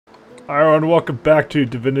Hi everyone, welcome back to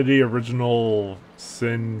Divinity Original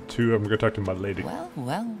Sin 2. I'm going to talk to my lady.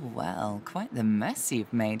 Well, quite the mess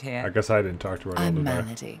you've made here. I guess I didn't talk to her. I'm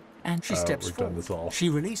Melody, and she steps we've forward. done this all. She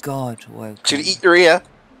released God woken. Should eat your ear.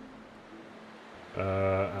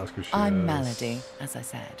 Ask who she I'm is. Melody, as I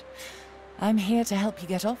said. I'm here to help you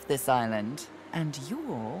get off this island, and you're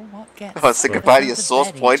what gets Oh, say goodbye to your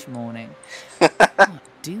source point. each morning. What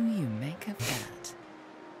do you make of that?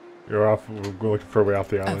 You're off. We're looking for a way off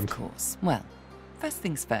the island. Of course. Well, first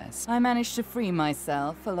things first. I managed to free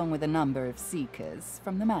myself, along with a number of Seekers,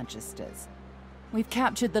 from the Magisters. We've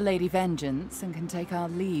captured the Lady Vengeance and can take our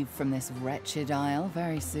leave from this wretched isle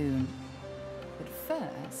very soon. But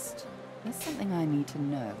first, there's something I need to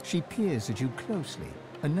know. She peers at you closely,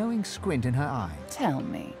 a knowing squint in her eye. Tell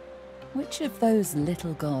me, which of those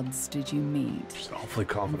little gods did you meet? She's awfully And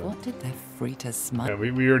confident. what did their Frita smile? Yeah,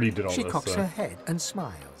 we already did all She this. cocks So. her head and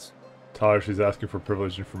smiles. Tell her she's asking for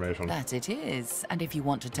privileged information. That it is, and if you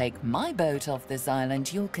want to take my boat off this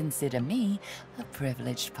island, you'll consider me a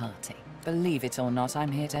privileged party. Believe it or not,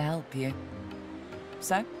 I'm here to help you.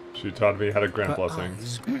 So? She taught me how to grant Her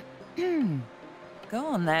blessings. eyes Go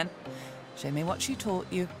on then. Show me what she taught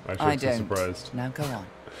you. Actually, I I'm so don't. surprised. Now go on.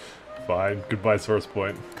 Fine. Goodbye, source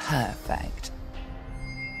point. Perfect.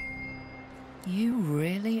 You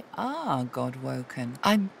really are God-woken.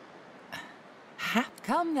 I'm...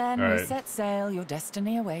 Come then, All we right. set sail. Your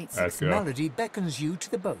destiny awaits. Let's go. Melody beckons you to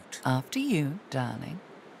the boat. After you, darling.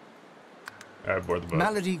 Aboard the boat.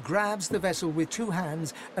 Melody grabs the vessel with two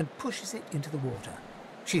hands and pushes it into the water.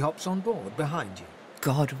 She hops on board behind you.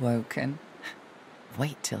 God-woken.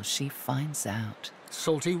 Wait till she finds out.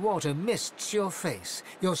 Salty water mists your face.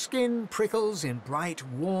 Your skin prickles in bright,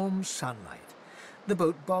 warm sunlight. The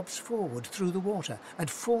boat bobs forward through the water, and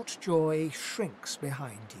Fort Joy shrinks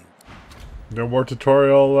behind you. No more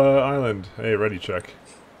tutorial island. Hey, ready check.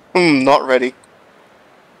 Not ready.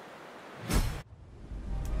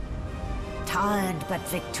 Tired but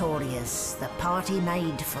victorious, the party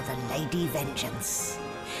made for the Lady Vengeance.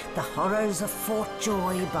 The horrors of Fort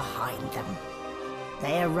Joy behind them.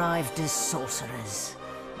 They arrived as sorcerers.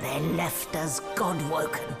 They left as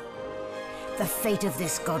God-woken. The fate of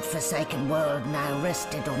this God-forsaken world now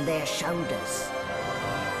rested on their shoulders.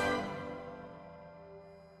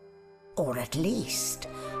 Or at least,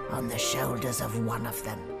 on the shoulders of one of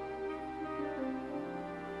them.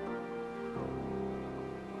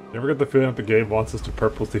 You ever get the feeling that the game wants us to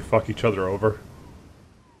purposely fuck each other over?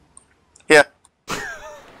 Yeah.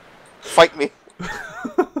 Fight me.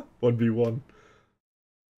 1v1.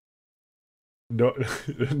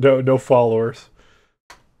 No followers.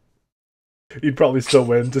 You'd probably still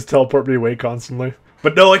win. Just teleport me away constantly.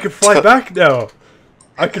 But no, I can fly back now.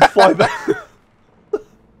 I can fly back.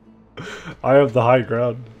 I have the high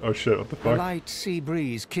ground. Oh shit! What the A fuck? light sea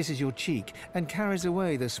breeze kisses your cheek and carries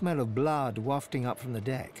away the smell of blood wafting up from the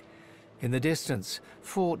deck. In the distance,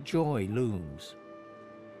 Fort Joy looms.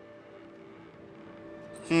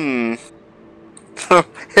 Here's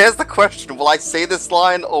the question. Will I say this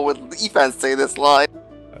line, or will Ethan say this line?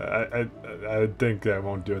 I think I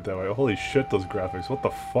won't do it that way. Holy shit! Those graphics. What the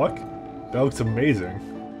fuck? That looks amazing.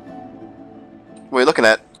 What are you looking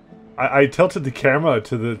at? I tilted the camera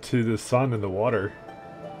to the sun and the water.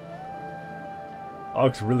 That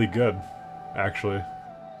looks really good, actually.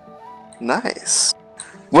 Nice.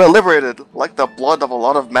 We're liberated, like the blood of a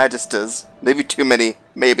lot of magisters. Maybe too many,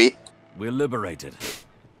 maybe. We're liberated,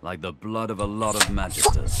 like the blood of a lot of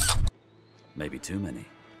magisters. Maybe too many.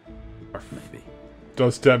 Maybe.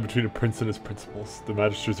 Don't stand between a prince and his principles. The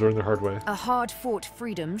magisters earn their hard way. A hard-fought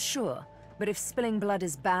freedom, sure. But if spilling blood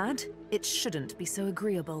is bad, it shouldn't be so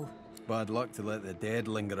agreeable. Bad luck to let the dead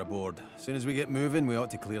linger aboard. As soon as we get moving, we ought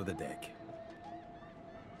to clear the deck.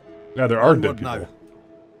 Yeah, there are dead Onward people. now.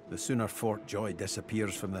 The sooner Fort Joy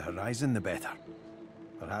disappears from the horizon, the better.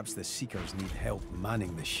 Perhaps the Seekers need help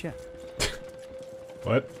manning the ship.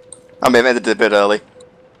 What? I may have ended it a bit early.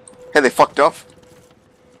 Hey, they fucked off.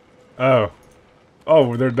 Oh.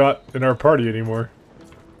 Oh, they're not in our party anymore.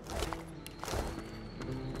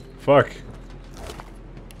 Fuck.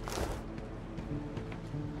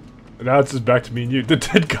 Now it's just back to me and you. The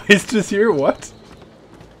dead guy's just here? What?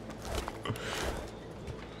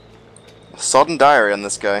 Sodden diary on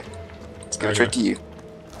this guy. Let's give it straight to you.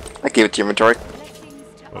 I gave it to your inventory.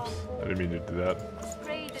 Whoops. I didn't mean to do that.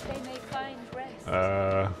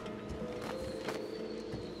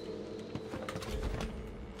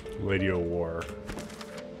 Lady of War.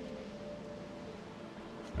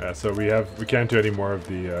 Yeah, so we can't do any more of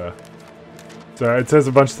the, So it says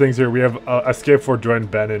a bunch of things here. We have escape for join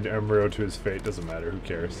Ben and Emro to his fate. Doesn't matter. Who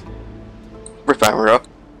cares? Rip Amaro.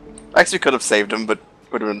 Actually could have saved him, but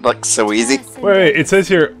Would have been like so easy. Wait, it says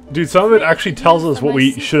here, dude, some of it actually tells us what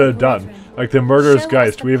we should have done. Like the murderous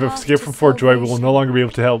Geist. We have escaped from Fort Joy. We will no longer be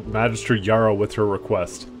able to help Magister Yarrow with her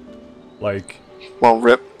request. Like, Well,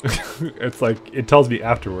 rip. it's like, it tells me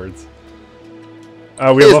afterwards.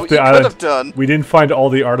 We left the island. Done. We didn't find all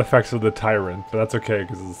the artifacts of the Tyrant, but that's okay,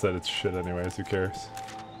 because as I said, it's shit anyways, who cares?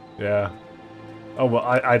 Yeah. Oh, well,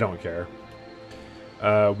 I don't care.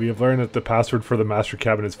 We have learned that the password for the Master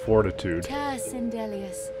Cabin is Fortitude.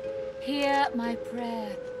 Sindelius, hear my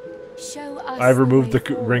prayer. Show us I've removed the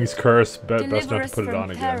forward. ring's curse, best Deliver not to us put it from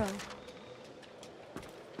on again. peril.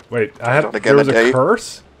 Wait, Not again, there was a Medea.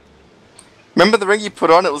 curse? Remember the ring you put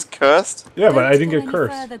on? It was cursed. Yeah, but I Don't didn't go get any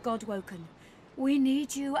cursed. further, Godwoken. We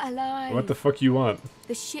need you alive. What the fuck you want?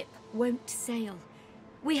 The ship won't sail.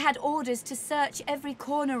 We had orders to search every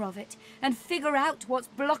corner of it and figure out what's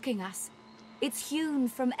blocking us. It's hewn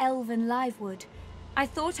from elven livewood. I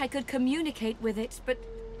thought I could communicate with it, but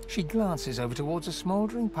She glances over towards a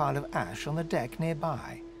smouldering pile of ash on the deck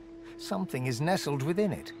nearby. Something is nestled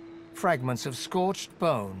within it. Fragments of scorched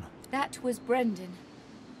bone. that was Brendan.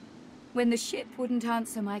 When the ship wouldn't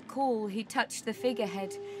answer my call, he touched the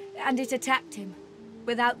figurehead, and it attacked him,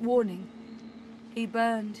 without warning. He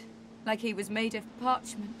burned, like he was made of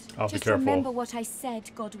parchment. I'll be Just careful. remember what I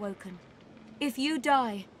said, Godwoken. If you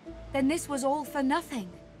die, then this was all for nothing.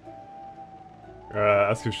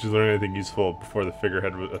 Ask if she's learned anything useful before the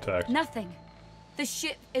figurehead was attacked. Nothing. The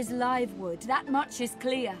ship is livewood, that much is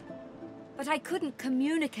clear. But I couldn't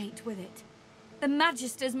communicate with it. The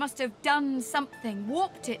Magisters must have done something,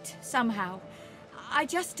 warped it somehow. I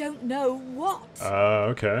just don't know what.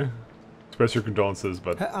 Okay. Express your condolences,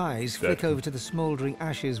 but... Her eyes flick over to the smouldering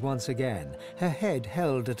ashes once again, her head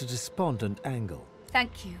held at a despondent angle.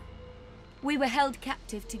 Thank you. We were held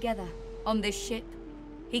captive together on this ship.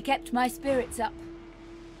 He kept my spirits up.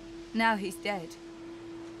 Now he's dead.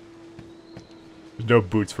 There's no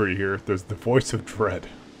boots for you here. There's the voice of dread.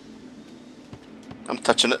 I'm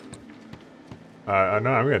touching it. No, I'm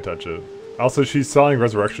gonna touch it. Also, she's selling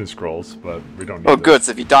resurrection scrolls, but we don't need Oh, them. good.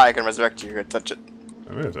 So if you die, I can resurrect you. You're gonna touch it.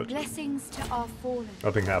 I'm gonna touch it. Blessings to our fallen.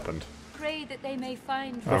 Nothing happened. Pray that they may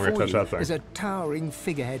find Oh, I'm gonna Before touch you that thing. is a towering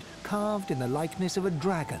figurehead carved in the likeness of a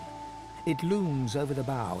dragon. It looms over the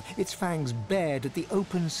bow, its fangs bared at the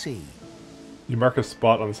open sea. You mark a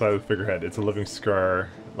spot on the side of the figurehead. It's a living scar,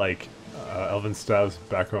 like Elven Stav's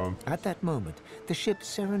back home. At that moment, the ship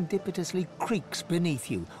serendipitously creaks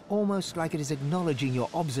beneath you, almost like it is acknowledging your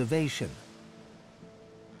observation.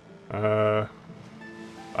 I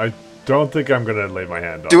don't think I'm gonna lay my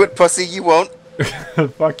hand on Do it, pussy. You won't.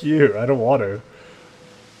 Fuck you. I don't want to.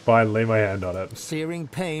 Fine, lay my hand on it. Searing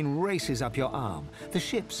pain races up your arm. The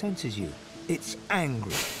ship senses you. It's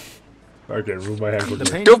angry. Okay, remove my hand. The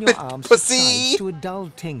pain Stupid in your arm pussy! subsides to a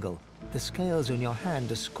dull tingle. The scales on your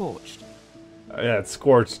hand are scorched. Yeah, it's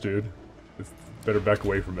scorched, dude. It's better back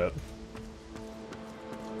away from it.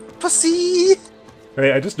 Pussy.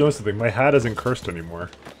 Hey, I just noticed something. My hat isn't cursed anymore.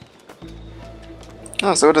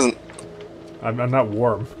 Oh, so it doesn't. I'm not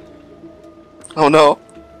warm. Oh no.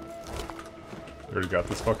 Already got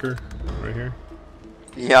this fucker right here.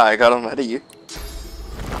 Yeah, I got him ahead of you.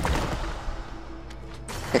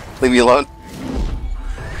 Hey, leave me alone.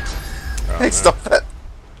 Oh, Hey, man. stop that.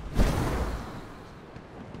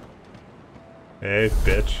 Hey,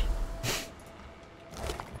 bitch.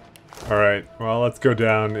 Alright, well, let's go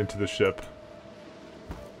down into the ship.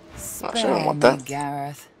 Not sure I Spare want me, that.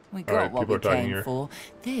 Gareth. We got Alright, what people we are talking came here. for.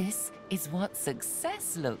 This is what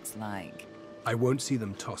success looks like. I won't see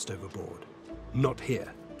them tossed overboard. Not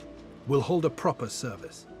here. We'll hold a proper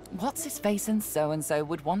service. What's his face and so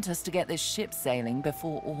would want us to get this ship sailing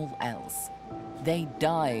before all else. They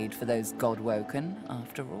died for those Godwoken,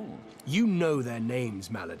 after all. You know their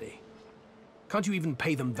names, Malady. Can't you even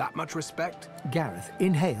pay them that much respect? Gareth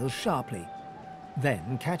inhales sharply,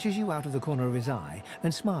 then catches you out of the corner of his eye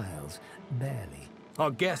and smiles, barely.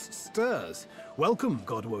 Our guest stirs. Welcome,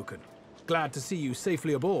 Godwoken. Glad to see you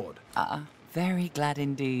safely aboard. Very glad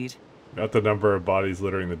indeed. Got the number of bodies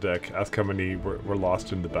littering the deck. Ask how many were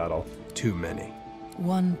lost in the battle. Too many.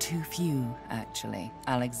 One too few, actually.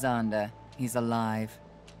 Alexander, he's alive.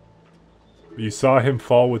 You saw him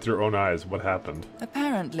fall with your own eyes. What happened?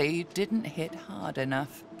 Apparently, you didn't hit hard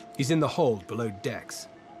enough. He's in the hold below decks.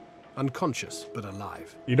 Unconscious, but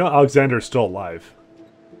alive. You know Alexander's still alive.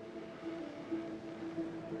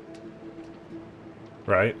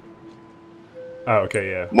 Right? Oh,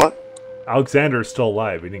 okay, yeah. What? Alexander's still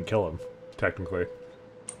alive. We didn't kill him, technically.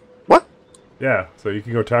 What? Yeah, so you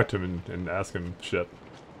can go talk to him and ask him shit.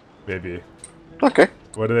 Maybe. Okay.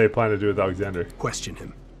 What do they plan to do with Alexander? Question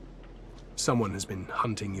him. Someone has been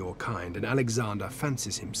hunting your kind, and Alexander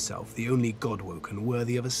fancies himself the only Godwoken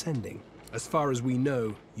worthy of ascending. As far as we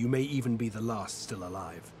know, you may even be the last still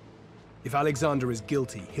alive. If Alexander is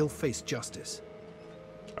guilty, he'll face justice.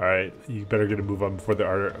 Alright, you better get a move on before the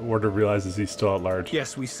Order realizes he's still at large.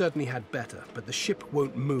 Yes, we certainly had better, but the ship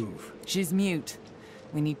won't move. She's mute.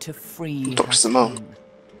 We need to free Dr. her Simone. king.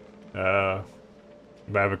 You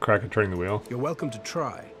might have a crack at turning the wheel. You're welcome to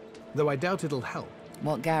try, though I doubt it'll help.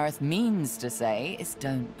 What Gareth means to say is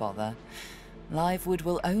don't bother. Livewood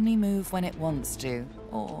will only move when it wants to,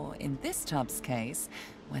 or in this tub's case,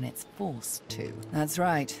 when it's forced to. That's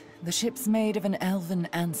right. The ship's made of an elven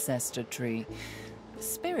ancestor tree, the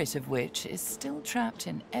spirit of which is still trapped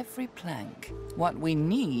in every plank. What we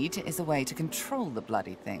need is a way to control the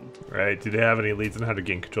bloody thing. Right, do they have any leads on how to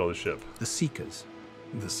gain control of the ship? The Seekers,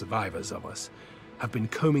 the survivors of us, have been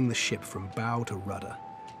combing the ship from bow to rudder.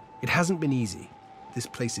 It hasn't been easy. This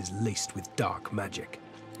place is laced with dark magic.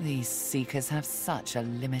 These Seekers have such a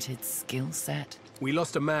limited skill set. We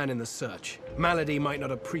lost a man in the search. Malady might not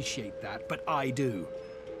appreciate that, but I do.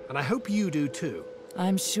 And I hope you do too.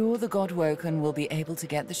 I'm sure the Godwoken will be able to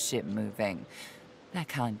get the ship moving. They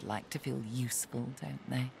kind of like to feel useful, don't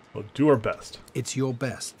they? We'll do our best. It's your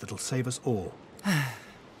best that'll save us all.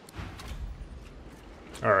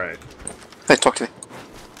 Alright. Hey, talk to me.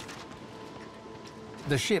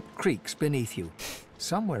 The ship creaks beneath you.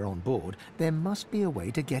 Somewhere on board, there must be a way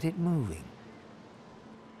to get it moving.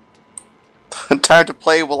 Time to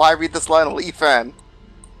play while I read this line of Ethan.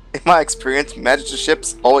 In my experience, magister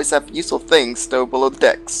ships always have useful things stowed below the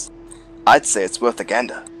decks. I'd say it's worth a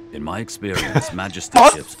gander. In my experience, Magister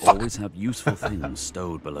ships always have useful things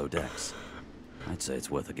stowed below decks. I'd say it's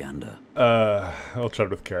worth a gander. I'll tread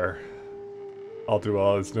with care. I'll do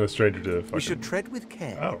all. It's no stranger to fucking... We should tread with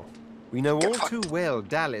care. Oh. We know all too well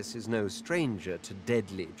Dallas is no stranger to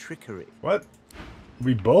deadly trickery. What?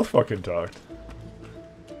 We both fucking talked.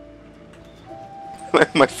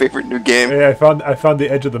 My favorite new game. Hey, I found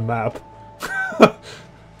the edge of the map. I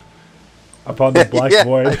found the black yeah,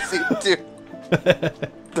 void. I see it too.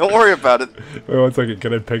 Don't worry about it. Wait 1 second,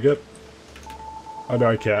 can I pick it? Oh no,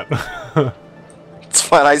 I can't. It's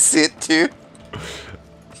fine, I see it too.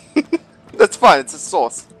 That's fine, it's a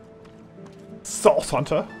source. Sauce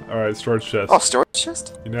Hunter! Alright, storage chest. Oh, storage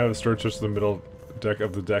chest? You now have a storage chest in the middle deck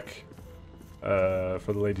of the deck. For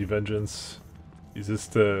the Lady Vengeance. Use this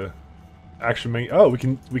to action main. Oh, we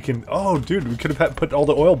can. Oh, dude, we could have put all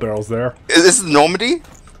the oil barrels there. Is this Normandy?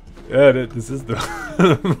 Yeah, this is the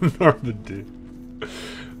Normandy.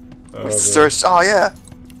 Storage. Oh yeah.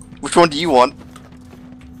 Which one do you want?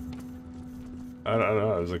 I don't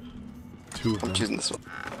know. There's like 2 of them. I'm choosing this one.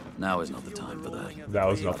 Now is not the time for that.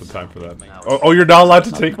 Now is not the time for that. Oh, you're not allowed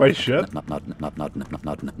to take my shit? Now is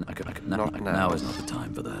not the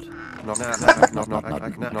time for that.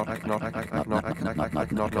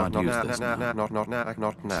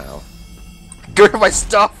 Not now. Get rid of my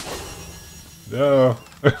stuff! No.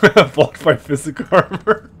 Blocked by physical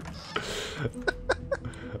armor.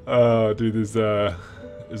 Oh, dude, there's a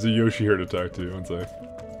Yoshi here to talk to. 1 sec.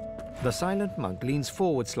 The silent monk leans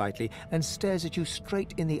forward slightly and stares at you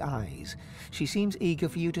straight in the eyes. She seems eager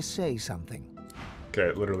for you to say something.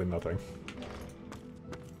 Okay, literally nothing.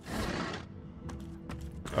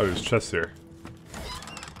 Oh, there's chests here.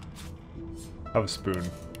 I have a spoon.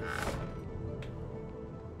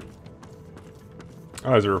 Oh,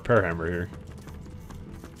 there's a repair hammer here.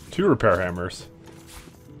 2 repair hammers.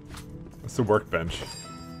 That's the workbench.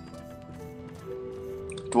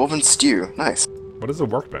 Dwarven stew. Nice. What does a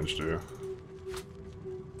workbench do?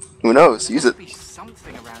 Who knows? Use it.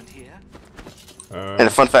 Something around here. And a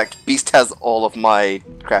fun fact, Beast has all of my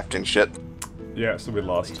crafting shit. Yeah, so we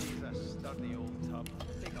lost.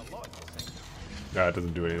 Nah, it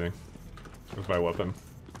doesn't do anything. With my weapon.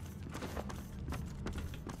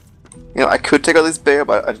 You know, I could take out this bear,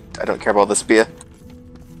 but I don't care about this beer.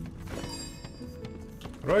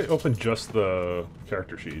 How do I open just the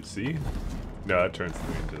character sheet? See? No, that turns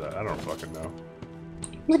me into that. I don't fucking know.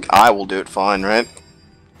 I think I will do it fine, right?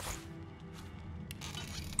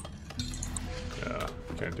 Yeah,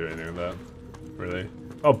 can't do anything with that. Really?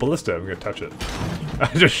 Oh, ballista! I'm gonna touch it. I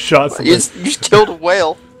just shot something. You just killed a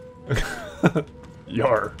whale.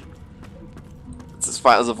 Yar. It's as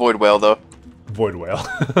fine as a void whale, though. Void whale.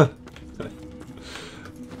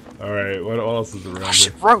 Alright, what else is around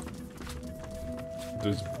Shit, here? rope!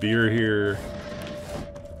 There's beer here.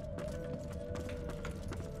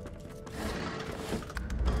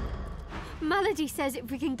 Malady says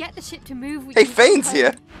if we can get the ship to move, we Hey, can Fane's go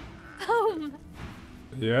here! home.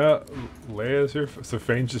 Yeah, Leia's here. So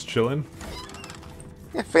Fane's just chilling?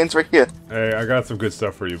 Yeah, Fane's right here. Hey, I got some good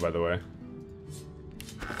stuff for you, by the way.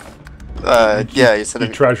 Yeah, you said you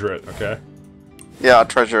it. treasure it, okay? Yeah, I'll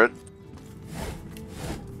treasure it.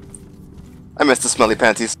 I miss the smelly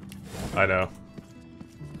panties. I know.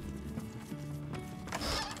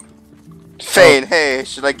 Fane, hey,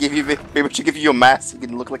 should I give you, maybe I should give you a mask so you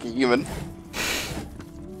can look like a human?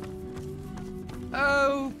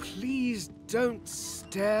 Oh, please don't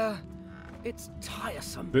stare. It's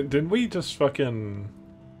tiresome. Didn't we just fucking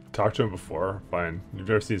talk to him before? Fine. You've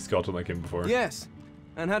never seen a skeleton like him before. Yes,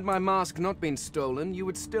 and had my mask not been stolen, you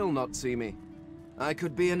would still not see me. I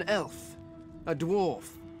could be an elf, a dwarf,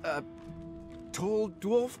 a tall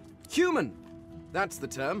dwarf, human. That's the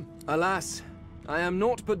term. Alas, I am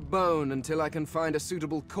naught but bone until I can find a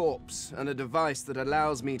suitable corpse and a device that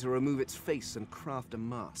allows me to remove its face and craft a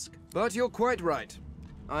mask. But you're quite right.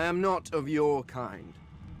 I am not of your kind.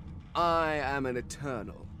 I am an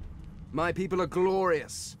eternal. My people are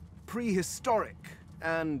glorious, prehistoric,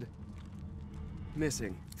 and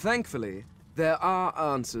missing. Thankfully, there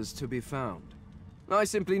are answers to be found. I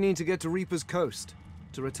simply need to get to Reaper's Coast,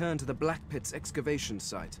 to return to the Black Pit's excavation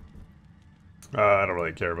site. I don't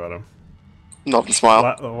really care about him. Not a smile.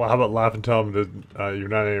 Well, how about laugh and tell him that you're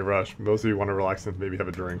not in any rush. Most of you want to relax and maybe have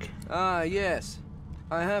a drink. Ah, yes.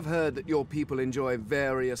 I have heard that your people enjoy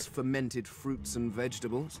various fermented fruits and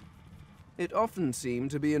vegetables. It often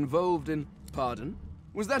seemed to be involved in... Pardon?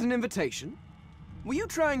 Was that an invitation? Were you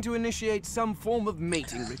trying to initiate some form of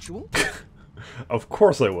mating ritual? Of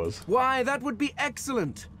course I was. Why, that would be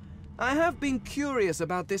excellent. I have been curious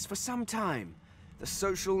about this for some time. The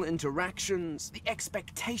social interactions, the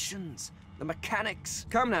expectations, the mechanics.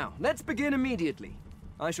 Come now, let's begin immediately.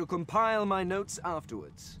 I shall compile my notes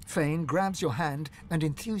afterwards. Fane grabs your hand and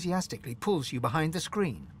enthusiastically pulls you behind the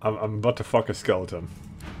screen. I'm about to fuck a skeleton.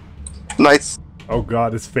 Nice. Oh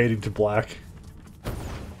god, it's fading to black.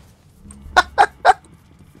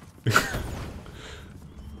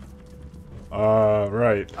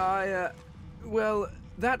 Right. Well,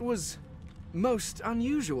 that was most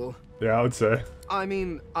unusual. Yeah, I would say. I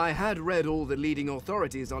mean, I had read all the leading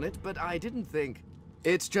authorities on it, but I didn't think.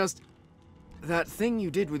 It's just that thing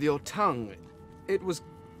you did with your tongue. It was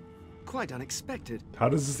quite unexpected. How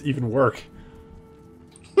does this even work?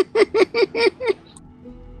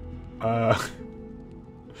 I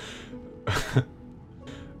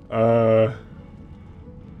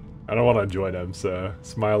don't want to join him, so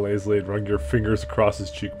smile lazily and run your fingers across his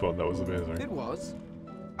cheekbone. That was amazing. It was.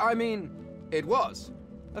 I mean, it was.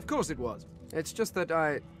 Of course it was. It's just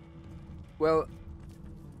that well,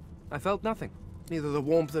 I felt nothing. Neither the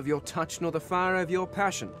warmth of your touch nor the fire of your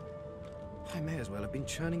passion. I may as well have been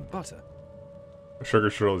churning butter. Sugar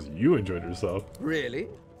Shirls, you enjoyed yourself. Really?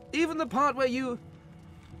 Even the part where you...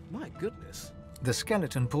 My goodness. The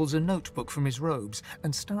skeleton pulls a notebook from his robes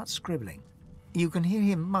and starts scribbling. You can hear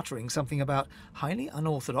him muttering something about highly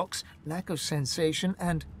unorthodox, lack of sensation,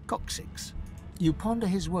 and coccyx. You ponder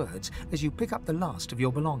his words as you pick up the last of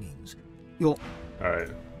your belongings. Alright.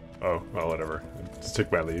 Oh, well, whatever. Just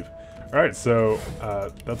take my leave. Alright, so,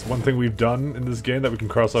 that's one thing we've done in this game that we can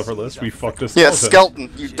cross off our list. We fucked a skeleton. Yeah,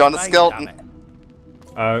 skeleton. You've done a skeleton.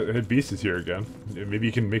 Beast is here again. Maybe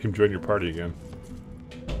you can make him join your party again.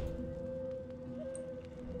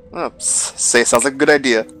 Oops. Say, sounds like a good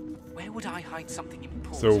idea. Where would I hide something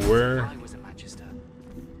important? So where... If I was a Magister?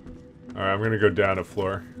 Alright, I'm gonna go down a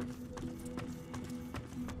floor.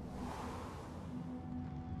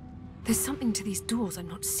 There's something to these doors I'm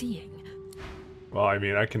not seeing. Well, I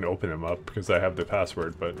mean, I can open them up because I have the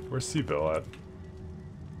password, but where's Sibyl at?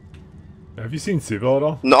 Have you seen Sibyl at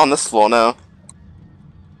all? Not on this floor, no.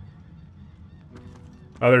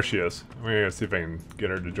 Oh, there she is. I'm gonna see if I can get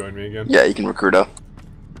her to join me again. Yeah, you can recruit her.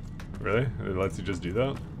 Really? It lets you just do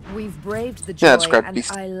that? We've braved the joy, and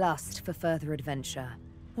beast. I lust for further adventure.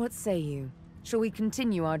 What say you? Shall we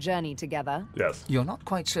continue our journey together? Yes. You're not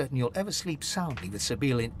quite certain you'll ever sleep soundly with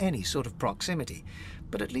Sibyl in any sort of proximity,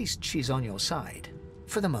 but at least she's on your side.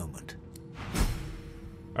 For the moment.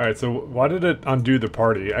 Alright, so why did it undo the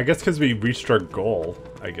party? I guess because we reached our goal,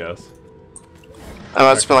 I guess.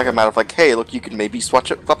 I just feel like a matter of like, hey, look, you could maybe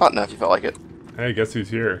swap out now if you felt like it. Hey, guess who's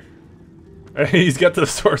here? Hey, he's got the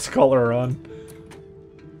source color on.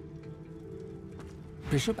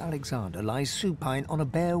 Bishop Alexander lies supine on a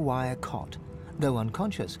bare wire cot. Though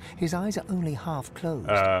unconscious, his eyes are only half closed.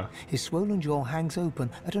 His swollen jaw hangs open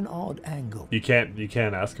at an odd angle. You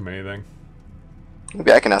can't ask him anything.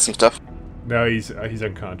 Maybe I can ask him stuff. No, he's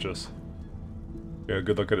unconscious. Yeah,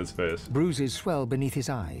 good look at his face. Bruises swell beneath his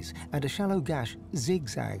eyes, and a shallow gash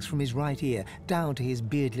zigzags from his right ear down to his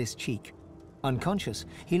beardless cheek. Unconscious,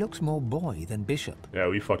 he looks more boy than bishop. Yeah,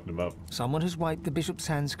 we fucked him up. Someone has wiped the bishop's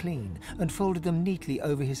hands clean and folded them neatly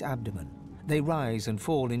over his abdomen. They rise and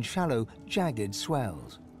fall in shallow, jagged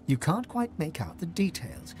swells. You can't quite make out the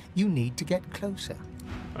details. You need to get closer.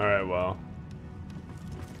 Alright, well.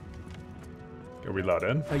 Are we let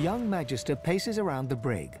in? A young magister paces around the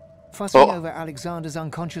brig, fussing over Alexander's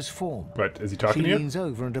unconscious form. What, is he talking to She you? leans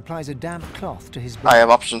over and applies a damp cloth to his back. I have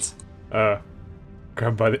options.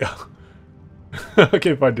 Grab by the...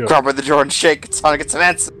 Okay, fine, do it. Grab by the jaw and shake. It's time to get some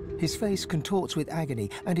answers. His face contorts with agony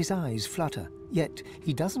and his eyes flutter, yet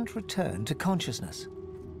he doesn't return to consciousness.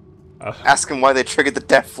 Ask him why they triggered the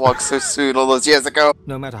death log so soon all those years ago.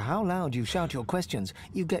 No matter how loud you shout your questions,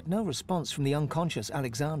 you get no response from the unconscious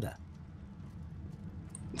Alexander.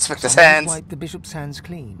 Inspect his hands. Wipe the bishop's hands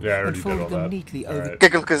clean Yeah, I and already did fold all them that. neatly All over. right.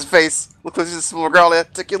 Look at his face. Look at this small girl there.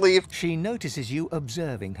 Take your leave. She notices you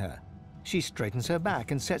observing her. She straightens her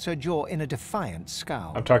back and sets her jaw in a defiant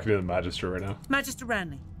scowl. I'm talking to the Magister right now. Magister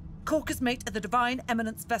Ranley, Corker's mate of the Divine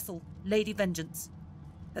Eminence vessel, Lady Vengeance.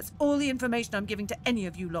 That's all the information I'm giving to any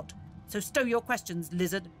of you lot. So stow your questions,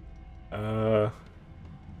 lizard. No,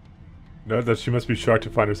 that she must be shocked to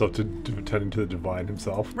find herself attending to the Divine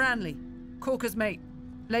himself. Ranley, Corker's mate,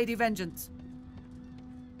 Lady Vengeance.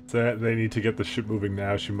 So they need to get the ship moving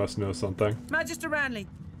now. She must know something. Magister Ranley,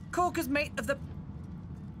 Corker's mate of the...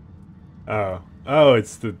 Oh,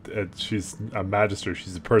 it's she's a Magister.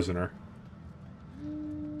 She's a prisoner.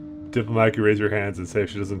 Diplomatically raise your hands and say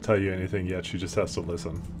if she doesn't tell you anything yet, she just has to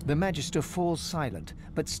listen. The Magister falls silent,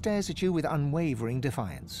 but stares at you with unwavering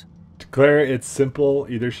defiance. Declare it's simple.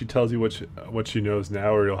 Either she tells you what she knows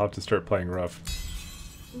now, or you'll have to start playing rough.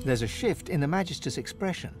 There's a shift in the Magister's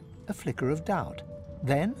expression, a flicker of doubt.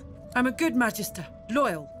 Then... I'm a good Magister,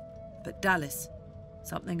 loyal. But Dallas,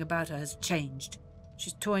 something about her has changed.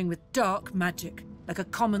 She's toying with dark magic, like a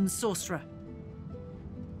common sorcerer.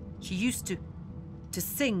 She used to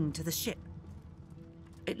sing to the ship.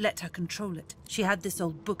 It let her control it. She had this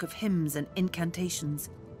old book of hymns and incantations.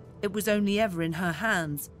 It was only ever in her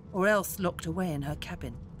hands, or else locked away in her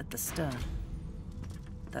cabin at the stern.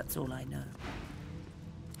 That's all I know.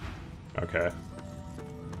 Okay.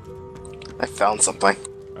 I found something.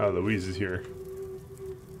 Oh, Louise is here.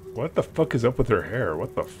 What the fuck is up with her hair?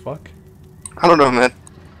 What the fuck? I don't know, man.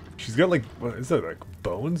 She's got like, what is that, like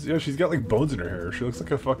bones? Yeah, she's got like bones in her hair. She looks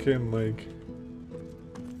like a fucking like...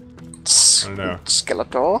 I don't know.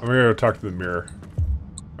 Skeletor? I'm gonna go talk to the mirror.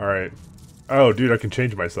 Alright. Oh, dude, I can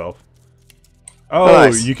change myself. Oh,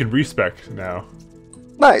 nice. You can respec now.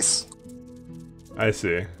 Nice. I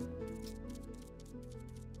see.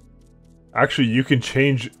 Actually, you can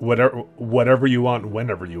change whatever you want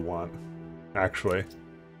whenever you want. Actually.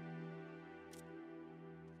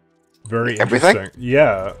 Very Everything? interesting.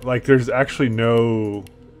 Yeah, like there's actually no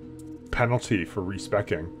penalty for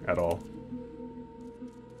respecing at all.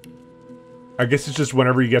 I guess it's just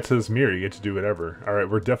whenever you get to this mirror, you get to do whatever. Alright,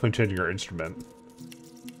 we're definitely changing our instrument.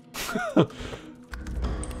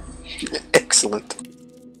 Excellent.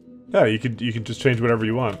 Yeah, you can just change whatever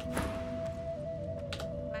you want.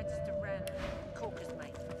 Magister Ranley, Corker's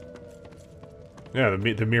mate. Yeah,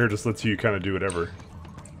 the mirror just lets you kind of do whatever.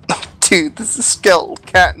 Dude, there's a skeletal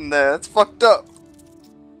cat in there. That's fucked up.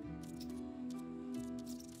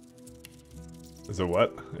 Is it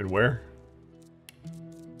what? And where?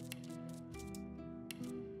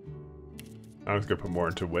 I'm just gonna put more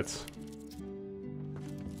into wits.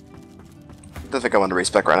 I don't think I want to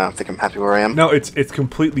respec right now. I think I'm happy where I am. No, it's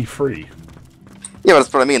completely free. Yeah, but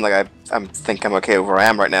that's what I mean. Like, I think I'm okay where I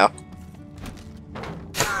am right now.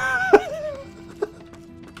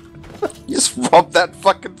 You just robbed that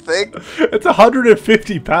fucking thing? It's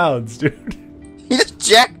 150 pounds, dude. You just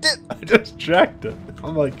jacked it? I just jacked it.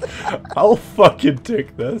 I'm like, I'll fucking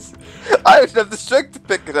take this. I don't have the strength to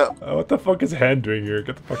pick it up. What the fuck is Hand doing here?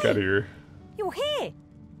 Get the fuck out of here. You're here.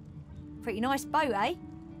 Pretty nice boat, eh?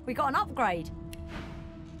 We got an upgrade.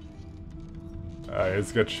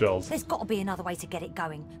 It's got shells. There's got to be another way to get it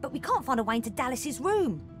going, but we can't find a way into Dallas's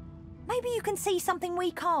room. Maybe you can see something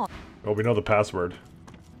we can't. Well, we know the password.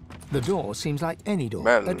 The door seems like any door,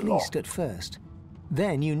 at least at first.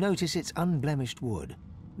 Then you notice its unblemished wood.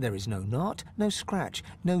 There is no knot, no scratch,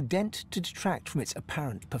 no dent to detract from its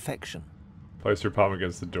apparent perfection. Place your palm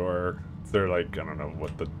against the door. They're like, I don't know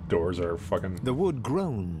what the doors are fucking... The wood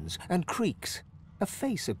groans and creaks. A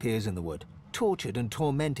face appears in the wood, tortured and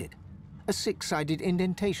tormented. A six-sided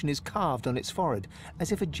indentation is carved on its forehead,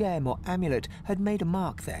 as if a gem or amulet had made a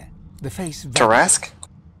mark there. The face Tarask?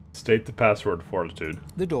 State the password, Fortitude.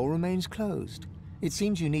 The door remains closed. It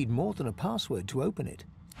seems you need more than a password to open it.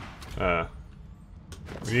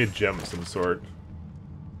 We need a gem of some sort.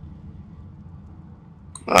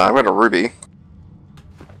 I got a ruby.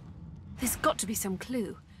 There's got to be some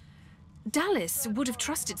clue. Dallas would have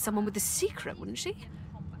trusted someone with a secret, wouldn't she?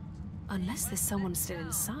 Unless there's someone still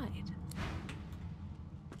inside.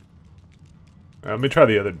 Let me try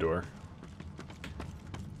the other door.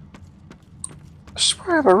 I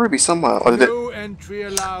swear I have a ruby somewhere. Or did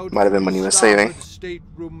it? Might have been when you were saving.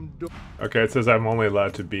 Okay, it says I'm only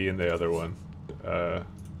allowed to be in the other one.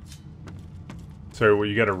 Sorry, well,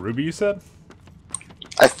 you got a ruby, you said?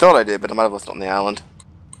 I thought I did, but I might have left it on the island.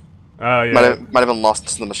 Oh, yeah. Might have been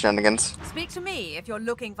lost in the shenanigans. Speak to me if you're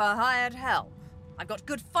looking for hired help. I've got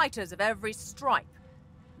good fighters of every stripe.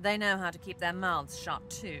 They know how to keep their mouths shut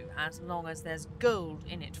too, as long as there's gold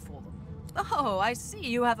in it for them. Oh, I see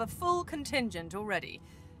you have a full contingent already.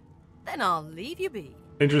 Then I'll leave you be.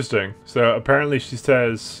 Interesting. So apparently she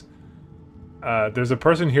says, there's a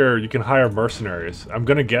person here, you can hire mercenaries. I'm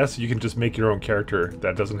gonna guess you can just make your own character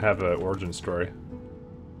that doesn't have an origin story.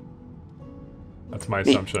 That's my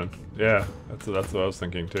assumption. Yeah, that's what I was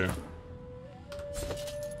thinking too.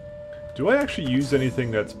 Do I actually use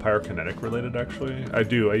anything that's pyrokinetic related, actually? I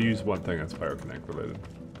do, I use one thing that's pyrokinetic related,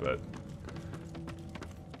 but...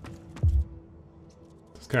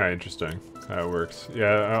 it's kind of interesting how it works.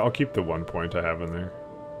 Yeah, I'll keep the 1 point I have in there.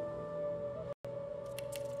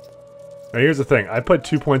 Now here's the thing, I put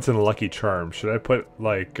 2 points in the Lucky Charm. Should I put,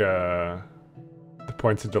 like, the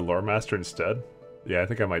points into Lore Master instead? Yeah, I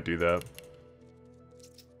think I might do that.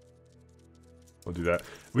 We'll do that.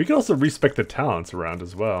 We can also respec the talents around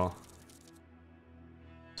as well.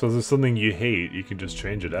 So if there's something you hate, you can just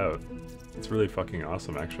change it out. It's really fucking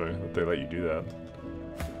awesome, actually, that they let you do that.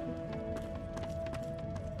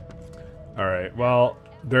 Alright, well,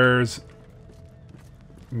 there's...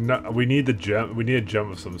 no, we need the gem. We need a gem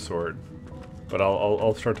of some sort. But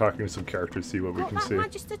I'll start talking to some characters, see what we can see.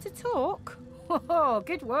 Magister to talk? Oh,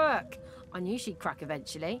 good work. I knew she'd crack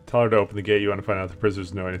eventually. Tell her to open the gate. You want to find out if the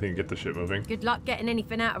prisoners know anything and get the shit moving. Good luck getting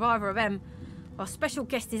anything out of either of them. Our special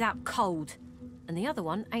guest is out cold. And the other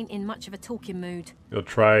one ain't in much of a talking mood. You'll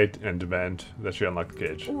try and demand that she unlock the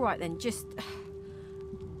cage. Alright then, just...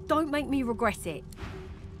 don't make me regret it.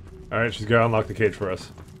 Alright, she's gonna unlock the cage for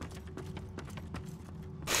us.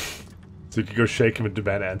 So you can go shake him and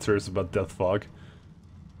demand answers about Death Fog.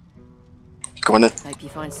 Go on in. Hope you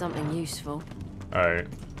find something useful. Alright.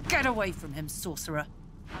 Get away from him, sorcerer.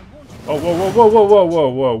 Oh, whoa, whoa, whoa, whoa, whoa,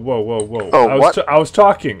 whoa, whoa, whoa, whoa. Oh, I was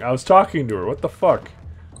talking to her. What the fuck?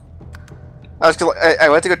 I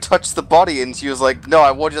went to go touch the body and she was like, no,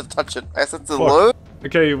 I want you to touch it. I said, hello?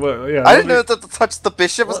 Okay, well, yeah. I didn't know that to touch the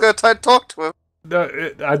bishop. I was going to try to talk to him.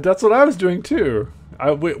 That's what I was doing too.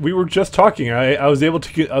 We were just talking. I was able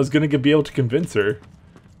to. I was gonna be able to convince her.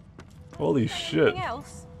 Holy shit!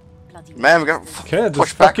 Man, we gotta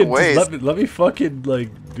push back away. Let me fucking like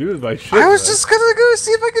do my shit. I was just gonna go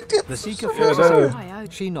see if I could get the seeker.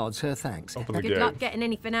 She nods her thanks. Open the Good gate. luck getting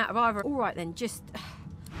anything out of either. Alright then, just...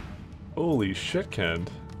 Holy shit, Ken.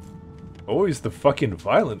 Always the fucking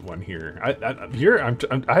violent one here.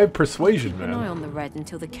 I have persuasion, man. Keep an eye on the red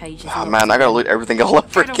until the cage is... Oh man, I gotta loot everything all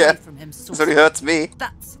over again. This only hurts me.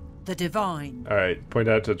 That's the divine. Alright, point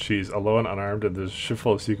out that she's alone, unarmed, and there's a ship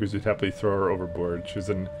full of seekers who happily throw her overboard. She's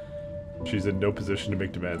in no position to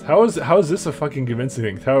make demands. How is this a fucking convincing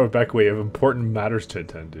thing? Tell her back away. You have important matters to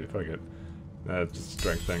attend to. Fuck it. That's just a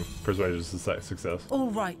strength thing. Persuasion is success.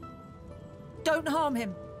 Alright. Don't harm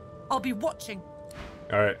him. I'll be watching.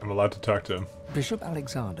 Alright, I'm allowed to talk to him. Bishop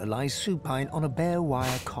Alexander lies supine on a bare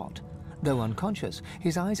wire cot. Though unconscious,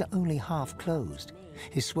 his eyes are only half closed.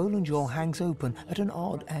 His swollen jaw hangs open at an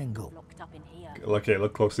odd angle. Okay,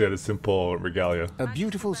 look closely at his simple regalia. A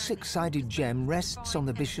beautiful six-sided gem rests on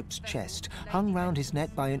the bishop's chest, hung round his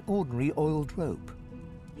neck by an ordinary oiled rope.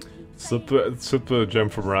 Slip the gem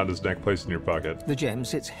from around his neck, place it in your pocket. The gem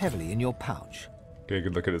sits heavily in your pouch. Okay,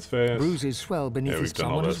 good look at his face. Bruises swell beneath his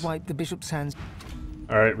tongue as wipe the bishop's hands.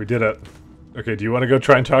 Alright, we did it. Okay, do you want to go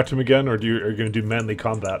try and talk to him again, or are you going to do manly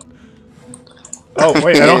combat? Oh,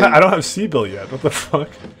 wait, I don't have Sibyl yet. What the fuck?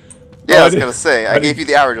 Yeah, I was gonna say, I gave you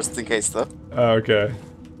the arrow just in case, though. Oh, okay.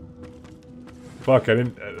 Fuck, I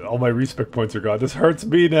didn't... all my respec points are gone. This hurts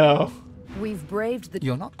me now. We've braved the...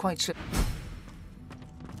 You're not quite so...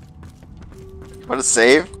 Want to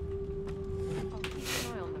save?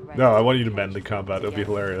 No, I want you to manly combat. It'll be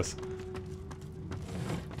hilarious.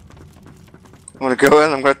 I'm gonna go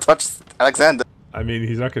in, I'm gonna touch Alexander. I mean,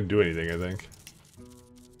 he's not gonna do anything, I think.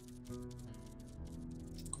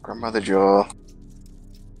 Grandmother Jaw.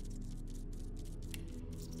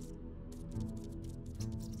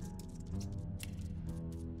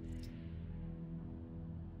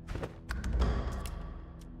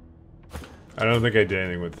 I don't think I did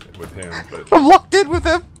anything with him, but... I'm locked in with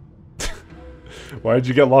him! Why did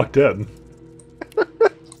you get locked in?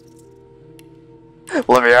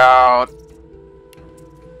 Let me out! Is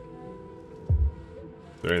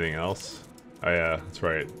there anything else? Oh yeah, that's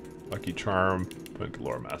right. Lucky Charm, point to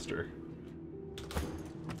Lore Master.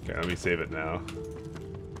 Okay, let me save it now.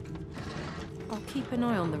 I'll keep an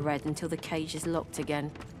eye on the red until the cage is locked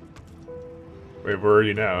again. Wait, where are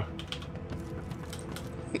you now?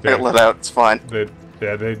 Get let out, it's fine.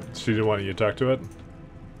 She didn't want you to talk to it?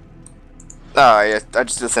 Oh, yeah, I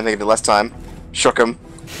just did the same thing I did last time. Shook him.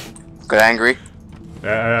 Got angry.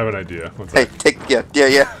 Yeah, I have an idea. One Hey, sec. yeah.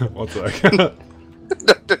 One sec.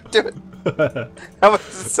 Don't do it. How much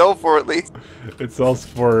does it sell for at least? It sells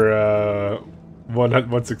for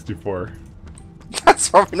 164. That's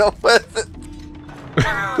probably not worth it.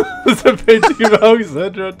 There's a painting of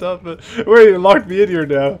Alexandra on top of it. Wait, you locked me in here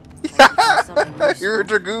now. You're a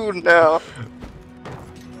dragoon now.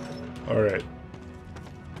 Alright.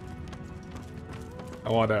 I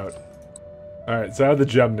want out. Alright, so I have the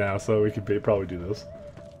gem now, so we can probably do this.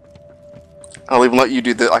 I'll even let you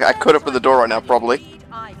do the. I could open the door right now, probably.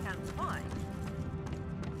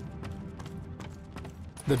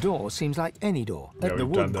 The door seems like any door. Yeah, At the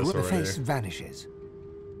we've done wood, this the face already. vanishes.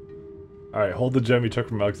 Alright, hold the gem you took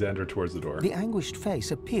from Alexandra towards the door. The anguished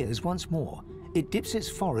face appears once more. It dips its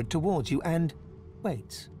forehead towards you and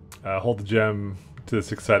waits. Hold the gem to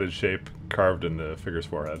this excited shape carved in the figure's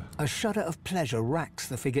forehead. A shudder of pleasure racks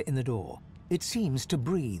the figure in the door. It seems to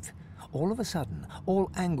breathe. All of a sudden, all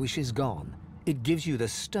anguish is gone. It gives you the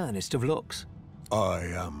sternest of looks. I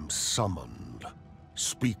am summoned.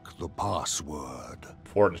 Speak the password.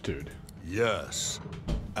 Fortitude. Yes,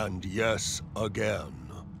 and yes again.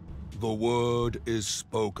 The word is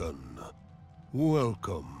spoken.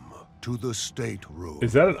 Welcome to the stateroom.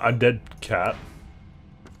 Is that an undead cat?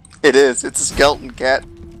 It is. It's a skeleton cat.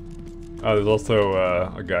 Oh, there's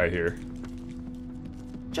also a guy here.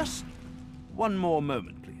 Just one more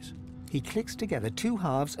moment, please. He clicks together two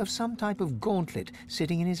halves of some type of gauntlet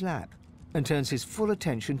sitting in his lap and turns his full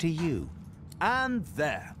attention to you. And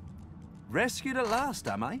there. Rescued at last,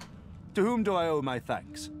 am I? To whom do I owe my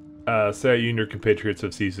thanks? Say you and your compatriots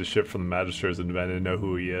have seized a ship from the Magisters and demanded to know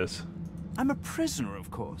who he is. I'm a prisoner,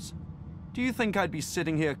 of course. Do you think I'd be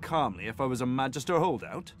sitting here calmly if I was a Magister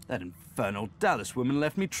holdout? That infernal Dallas woman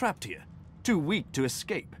left me trapped here, too weak to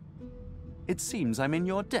escape. It seems I'm in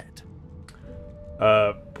your debt.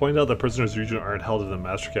 Point out that prisoners usually aren't held in the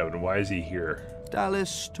Master Cabin. Why is he here?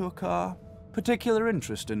 Dallas took a particular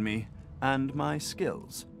interest in me and my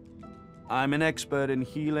skills. I'm an expert in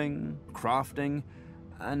healing, crafting,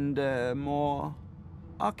 and more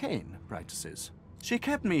arcane practices. She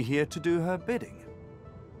kept me here to do her bidding.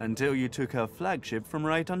 Until you took her flagship from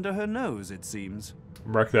right under her nose, it seems.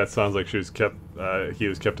 Mark, that sounds like he was kept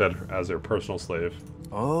as her personal slave.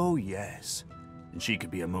 Oh, yes. And she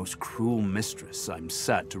could be a most cruel mistress, I'm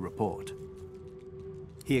sad to report.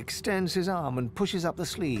 He extends his arm and pushes up the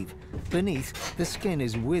sleeve. Beneath, the skin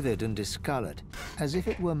is withered and discolored, as if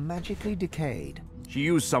it were magically decayed. She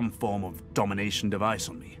used some form of domination device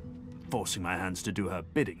on me, forcing my hands to do her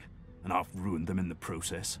bidding, and I've ruined them in the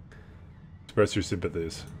process. Express your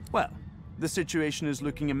sympathies. Well, the situation is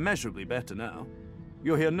looking immeasurably better now.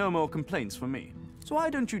 You'll hear no more complaints from me. So why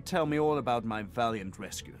don't you tell me all about my valiant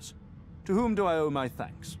rescuers? To whom do I owe my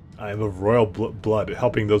thanks? I am of royal blood.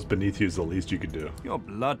 Helping those beneath you is the least you can do. Your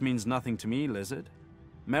blood means nothing to me, lizard.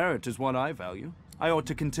 Merit is what I value. I ought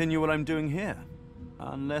to continue what I'm doing here.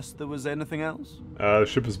 Unless there was anything else? The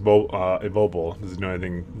ship is immobile. Does he know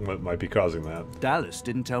anything what might be causing that? Dallas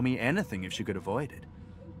didn't tell me anything if she could avoid it.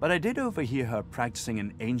 But I did overhear her practicing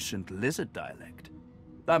an ancient lizard dialect.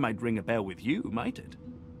 That might ring a bell with you, might it?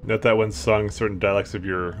 Note that when sung, certain dialects of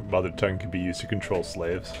your mother tongue can be used to control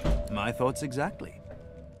slaves. My thoughts exactly.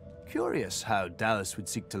 Curious how Dallas would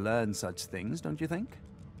seek to learn such things, don't you think?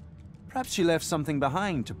 Perhaps she left something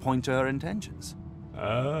behind to point to her intentions.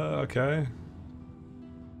 Okay.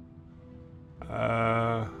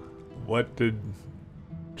 What did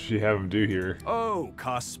she have him do here? Oh,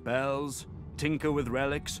 cast spells, tinker with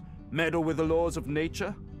relics, meddle with the laws of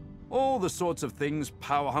nature. All the sorts of things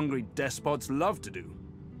power-hungry despots love to do.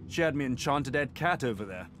 She had me enchant a dead cat over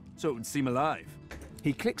there, so it would seem alive.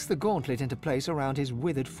 He clicks the gauntlet into place around his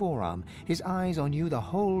withered forearm, his eyes on you the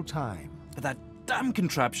whole time. But that damn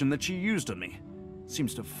contraption that she used on me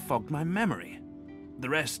seems to have fogged my memory. The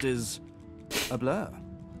rest is a blur.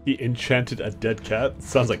 He enchanted a dead cat?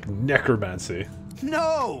 Sounds like necromancy.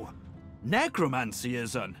 No! Necromancy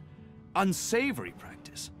is an unsavory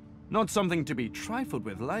practice, not something to be trifled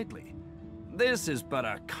with lightly. This is but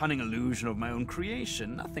a cunning illusion of my own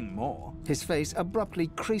creation, nothing more. His face abruptly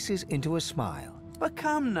creases into a smile. But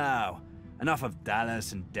come now, enough of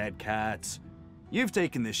Dallas and dead cats. You've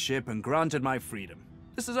taken this ship and granted my freedom.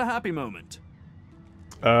 This is a happy moment.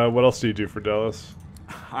 What else do you do for Dallas?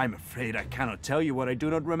 I'm afraid I cannot tell you what I do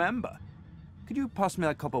not remember. Could you pass me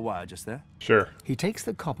that copper wire just there? Sure. He takes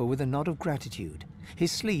the copper with a nod of gratitude.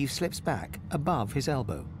 His sleeve slips back above his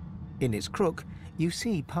elbow. In its crook, you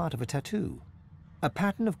see part of a tattoo. A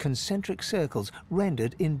pattern of concentric circles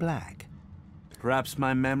rendered in black. Perhaps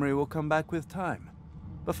my memory will come back with time.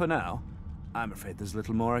 But for now, I'm afraid there's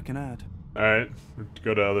little more I can add. Alright,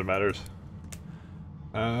 go to other matters.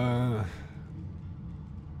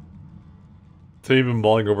 So you've been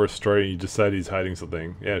mulling over a story and you decide he's hiding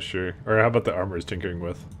something. Yeah, sure. Or how about the armor he's tinkering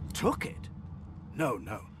with? Took it? No,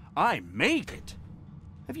 no. I made it.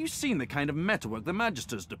 Have you seen the kind of metalwork the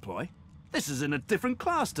Magisters deploy? This is in a different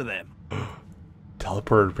class to them.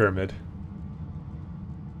 Teleporter pyramid.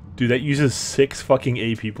 Dude, that uses 6 fucking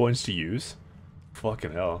AP points to use?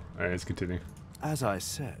 Fucking hell. Alright, let's continue. As I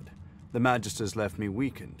said, the Magisters left me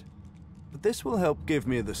weakened. But this will help give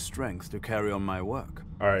me the strength to carry on my work.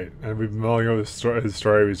 Alright, and we've been mulling over his story.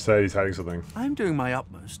 We decided he's hiding something. I'm doing my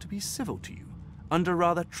utmost to be civil to you, under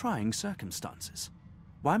rather trying circumstances.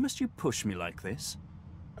 Why must you push me like this?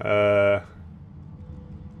 Mark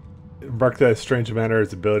that strange manner,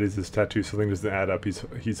 his abilities, his tattoo, something doesn't add up.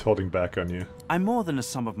 He's holding back on you. I'm more than a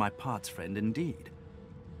sum of my parts, friend, indeed.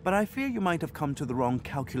 But I fear you might have come to the wrong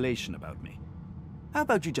calculation about me. How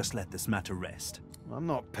about you just let this matter rest? I'm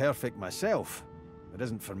not perfect myself. It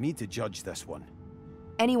isn't for me to judge this one.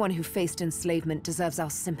 Anyone who faced enslavement deserves our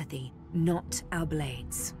sympathy, not our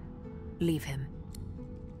blades. Leave him.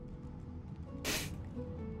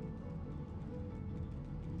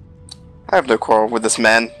 I have no quarrel with this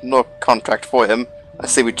man, no contract for him. I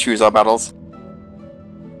say we choose our battles.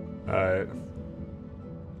 Alright.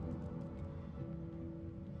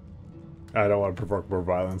 I don't want to provoke more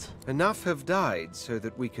violence. Enough have died so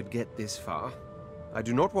that we could get this far. I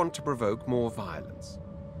do not want to provoke more violence.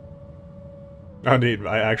 Oh, neat.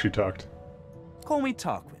 I actually talked. Call me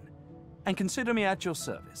Tarquin, and consider me at your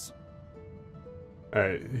service.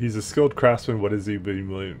 Alright, he's a skilled craftsman. What has he been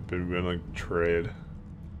willing to trade?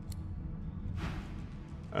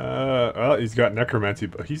 Well, he's got necromancy,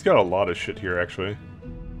 but he's got a lot of shit here, actually.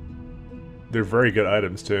 They're very good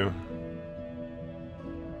items, too.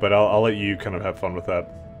 But I'll let you kind of have fun with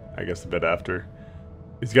that, I guess, a bit after.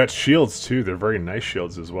 He's got shields, too. They're very nice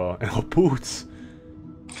shields as well. And oh, boots!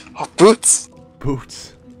 Oh, boots!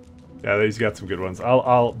 Boots. Yeah, he's got some good ones.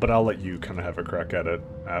 But I'll let you kind of have a crack at it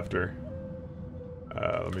after.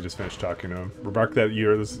 Let me just finish talking to him. Remark that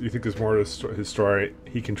you think there's more to his story.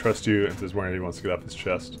 He can trust you if there's more he wants to get off his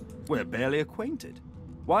chest. We're barely acquainted.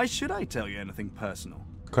 Why should I tell you anything personal?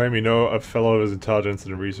 Claim you know a fellow of his intelligence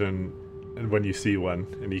and reason, and when you see one,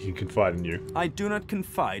 and he can confide in you. I do not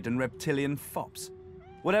confide in reptilian fops.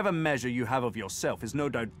 Whatever measure you have of yourself is no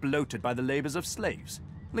doubt bloated by the labors of slaves.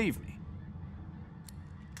 Leave me.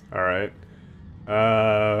 Alright.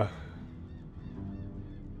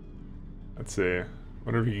 Let's see.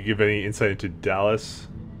 Wonder if you could give any insight into Dallas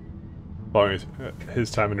following his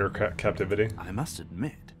time in her captivity. I must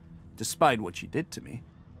admit, despite what she did to me,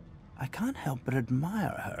 I can't help but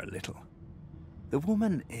admire her a little. The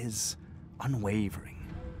woman is unwavering.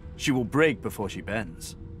 She will break before she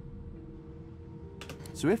bends.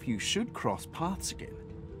 So if you should cross paths again,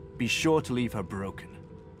 be sure to leave her broken.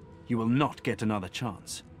 You will not get another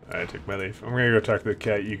chance. I take my leave. I'm gonna go talk to the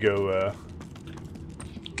cat. You go,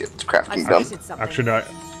 get the crafting done. Actually, not.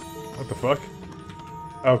 What the fuck?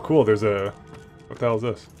 Oh, cool. There's a. What the hell is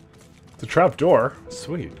this? It's a trap door.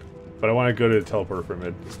 Sweet. But I want to go to the teleporter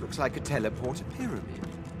pyramid. This looks like a teleporter pyramid.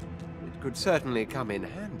 It could certainly come in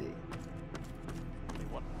handy.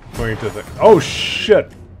 Going to the. Oh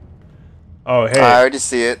shit! Oh hey. I already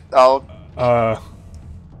see it. I'll.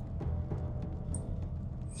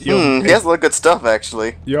 Yo, he has a lot of good stuff,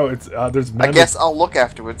 actually. Yo, it's there's. I guess I'll look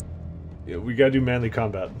afterwards. Yeah, we gotta do manly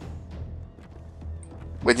combat.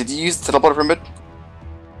 Wait, did you use the teleporter pyramid?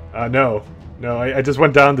 No. No, I just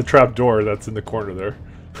went down the trap door that's in the corner there.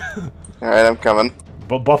 Alright, I'm coming.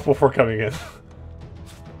 But buff before coming in.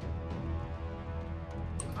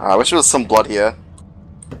 I wish there was some blood here.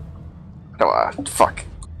 No, fuck.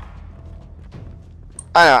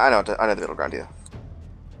 I know the middle ground here.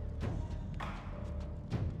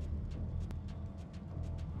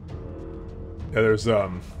 Yeah,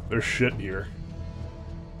 there's shit here.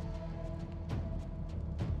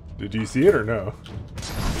 Did you see it or no?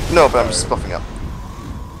 No, but I'm just buffing up.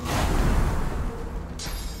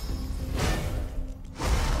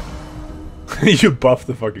 You buff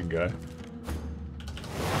the fucking guy.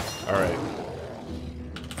 Alright.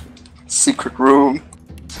 Secret room.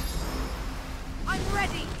 I'm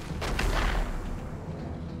ready.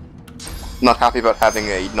 Not happy about having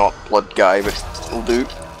a not blood guy, but it'll do.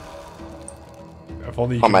 If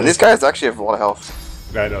only you Oh man, these guys actually have a lot of health.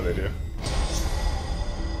 Yeah, I know they do.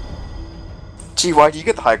 Gee, why do you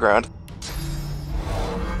get the high ground?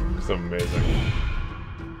 It's amazing.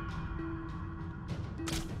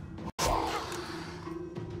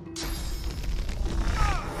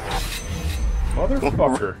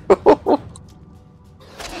 Motherfucker.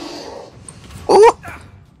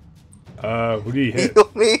 Who do you hit?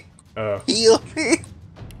 Heal me! Oh. Heal me!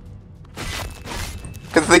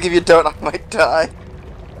 Because I think if you don't, I might die.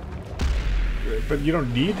 But you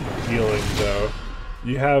don't need healing, though.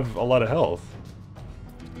 You have a lot of health.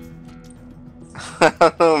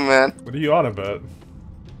 Oh man. What are you on about?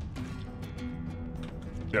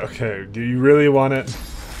 Okay, do you really want it?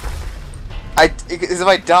 Because if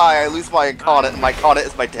I die, I lose my incarnate, and my incarnate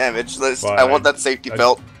is my damage. So Fine, I want that safety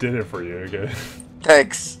belt. Did it for you, okay?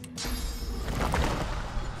 Thanks.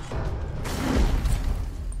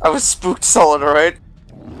 I was spooked solid, alright?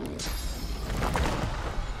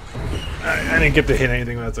 I didn't get to hit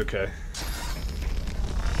anything, but that's okay.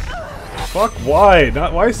 Fuck, why?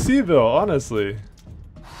 Why Seville, honestly?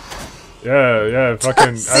 Yeah,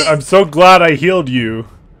 fucking... I'm so glad I healed you.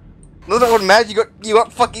 No, that wasn't mad. You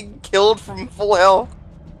got fucking killed from full health.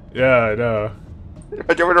 Yeah, I know.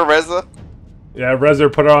 Are you over to Reza? Yeah, Reza,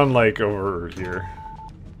 put it on, like, over here.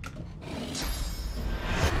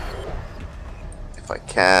 If I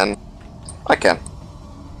can. I can.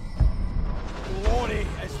 Glory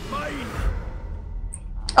is mine.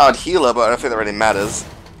 I would heal her, but I don't think that really matters.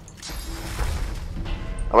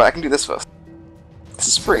 Oh, wait, I can do this first. This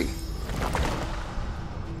is free.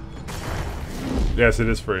 Yes, it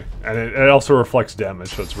is free. And it also reflects damage,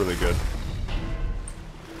 so it's really good.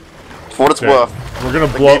 For what it's Okay, worth. We're gonna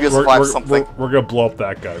like blow maybe up, we're gonna blow up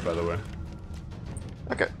that guy, by the way.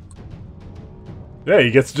 Okay. Yeah,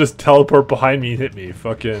 he gets to just teleport behind me and hit me.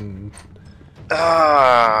 Fucking...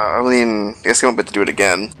 I mean, I guess I won't be able to do it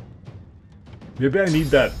again. Maybe I need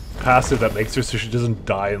that passive that makes her so she doesn't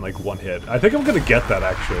die in like one hit. I think I'm gonna get that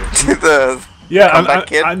actually. Yeah,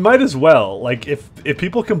 I might as well. Like, if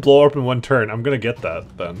people can blow up in one turn, I'm gonna get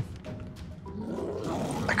that then.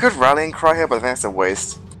 I could rallying cry here, but I think that's a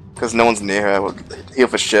waste. Because no one's near her. I will heal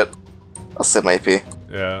for shit. I'll save my AP.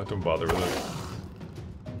 Yeah, don't bother with it.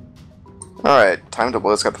 Alright, time to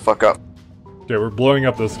blow this guy the fuck up. Okay, we're blowing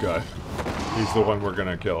up this guy. He's the one we're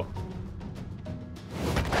gonna kill.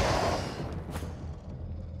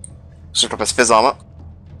 Stripped up his fizz armor.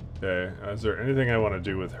 Okay, is there anything I want to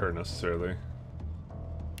do with her necessarily?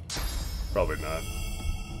 Probably not.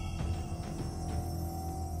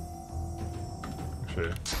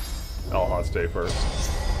 Actually, I'll stay first.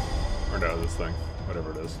 Or no, this thing.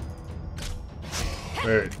 Whatever it is.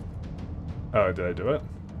 Wait. Oh, did I do it?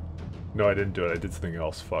 No, I didn't do it. I did something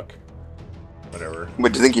else. Fuck. Whatever.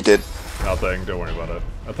 What do you think you did? Nothing. Don't worry about it.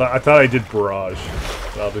 I thought I did barrage.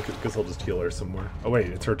 Because I'll just heal her somewhere. Oh wait,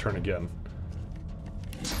 it's her turn again.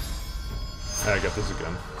 I got this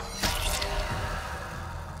again.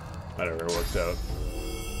 That never worked out.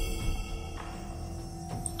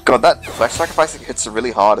 God, that flesh sacrificing hits her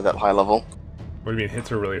really hard at that high level. What do you mean hits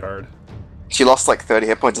her really hard? She lost like 30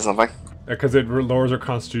 hit points or something. Because it lowers her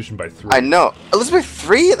constitution by 3. I know. Elizabeth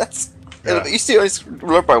 3? That's... Yeah. It used to only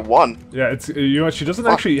lower by 1. Yeah, it's... You know what, she doesn't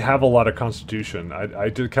actually have a lot of constitution. I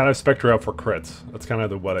did kind of spec her out for crits. That's kind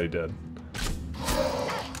of what I did.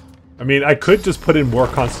 I mean, I could just put in more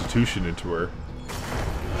constitution into her.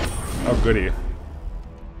 Oh, goody.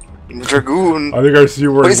 Dragoon. I think I see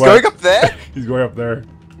where he's going up there? He's going up there.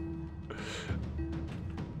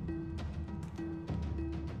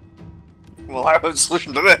 Well, I have a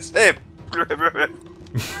solution to this. Hey. I'm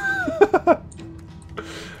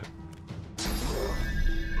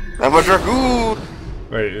a dragoon.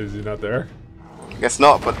 Wait, is he not there? Guess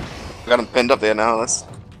not, but I got him pinned up there now. Let's.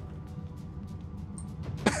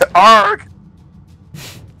 Arg!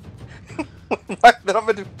 Why did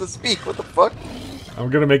I do to speak? What the fuck? I'm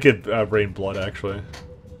gonna make it rain blood, actually.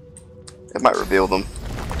 It might reveal them.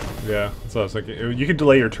 Yeah, so I was thinking. You can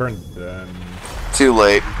delay your turn then. Too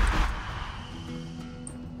late.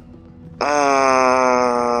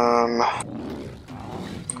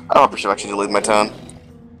 I probably should have actually delayed my turn.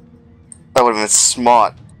 That would have been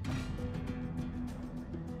smart.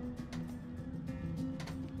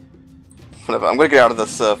 Whatever, I'm gonna get out of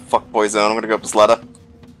this fuckboy zone. I'm gonna go up this ladder.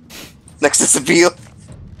 Next to Sabine.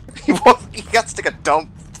 He got to take a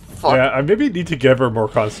dump. Fuck. Yeah, I maybe need to give her more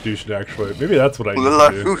constitution, actually. Maybe that's what I need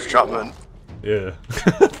to do. Shaman. Yeah.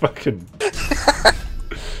 Fucking... I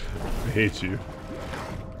hate you.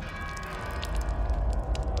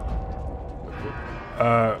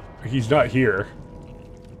 He's not here.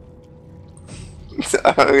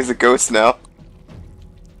 He's a ghost now.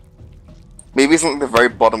 Maybe he's in like the very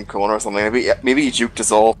bottom corner or something. Maybe he juked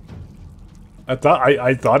us all. I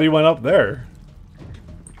thought he went up there.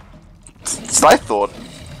 That's what I thought.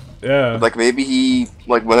 Yeah. Like maybe he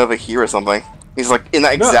like went over here or something. He's like in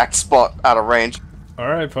that exact spot out of range. All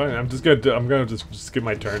right, fine. I'm gonna just skip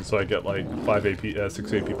my turn so I get like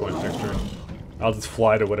 6 AP points next turn. I'll just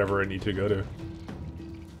fly to whatever I need to go to.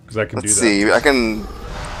 Because I can do that. Let's see.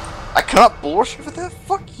 I cannot bull rush over there.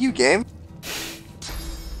 Fuck you, game.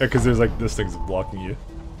 Yeah, because there's like this thing's blocking you.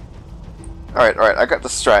 All right. I got the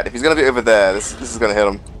strat. If he's gonna be over there, this is gonna hit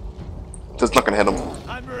him. It's not gonna hit him.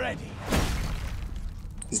 I'm ready.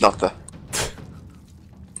 He's not there.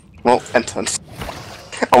 Well, end turn.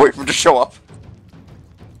 I'll wait for him to show up.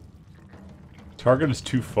 Target is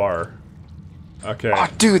too far. Okay. Oh,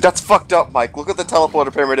 dude, that's fucked up, Mike. Look what the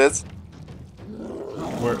teleporter pyramid is.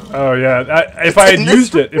 Where, oh yeah. If I had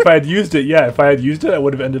used it, I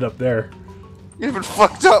would have ended up there. You'd have been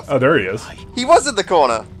fucked up. Oh, there he is. He was in the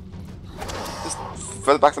corner. Just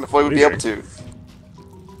further back than the floor would be able to.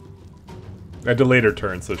 I delayed her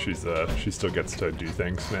turn, so she still gets to do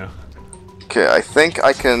things now. Okay, I think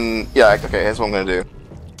I can. Yeah. Okay, here's what I'm gonna do.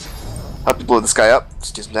 Help to blow this guy up.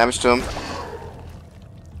 Just do some damage to him.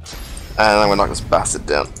 And I'm gonna knock this bastard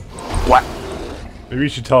down. What? Maybe you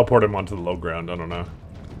should teleport him onto the low ground. I don't know.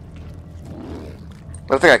 I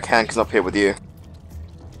don't think I can because I'm up here with you.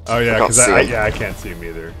 Oh yeah, because I can't see him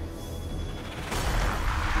either.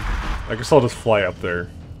 I guess I'll just fly up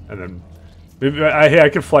there, and then maybe I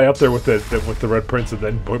could fly up there with the Red Prince and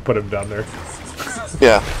then put him down there.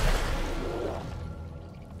 Yeah.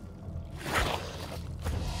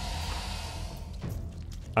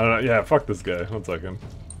 I don't know. Yeah, fuck this guy. 1 second.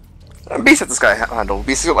 Beast at this guy handle.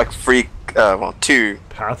 Beast got like 2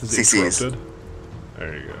 path is CCs. interrupted.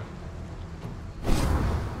 There you go.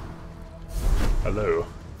 Hello.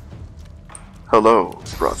 Hello,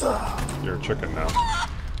 brother. You're a chicken now.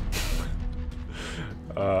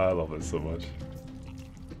 I love it so much.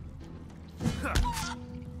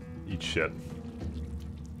 Eat shit.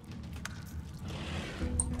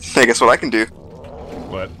 Hey, guess what I can do?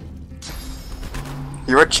 What?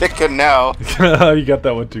 You're a chicken now. You got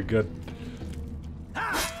that one too good.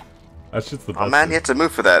 That's just the best. Oh man, you have to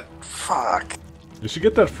move for that. Fuck. You should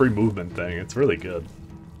get that free movement thing. It's really good.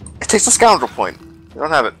 It takes a scoundrel point. You don't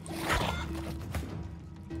have it.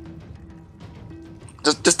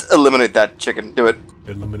 Just eliminate that chicken. Do it.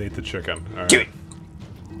 Eliminate the chicken. All right. Do it.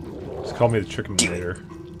 Just call me the chicken later.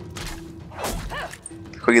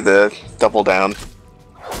 Quickly the double down.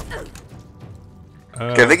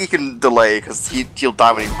 Okay, I think he can delay because he'll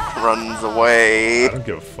die when he runs away. I don't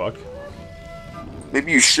give a fuck.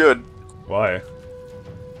 Maybe you should. Why?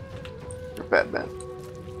 You're a bad man.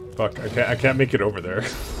 Fuck! I can't make it over there.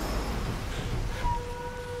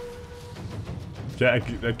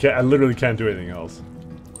 I literally can't do anything else.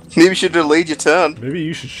 Maybe you should delay your turn. Maybe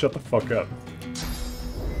you should shut the fuck up.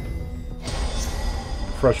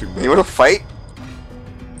 Refreshing. You want to fight?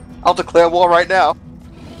 I'll declare war right now.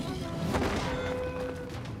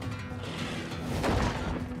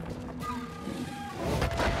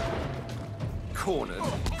 Cornered.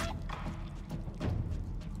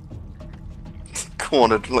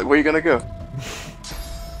 Cornered. Like, where are you gonna go?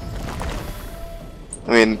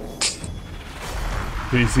 I mean...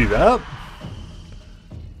 Did you see that?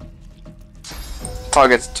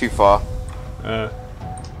 Target's too far.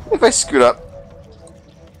 If I scoot up.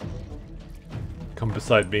 Come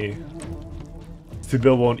beside me.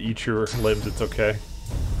 Sibyl won't eat your limbs, it's okay.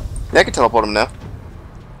 Yeah, I can teleport him now.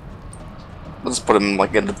 I'll just put him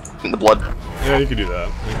like in the blood. Yeah, you can do that.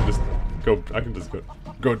 You can just go. I can just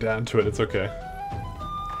go down to it. It's okay.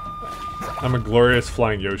 I'm a glorious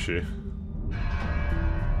flying Yoshi.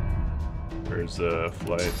 There's a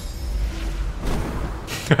flight.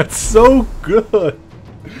 That's so good.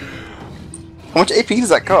 How much AP does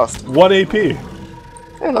that cost? 1 AP.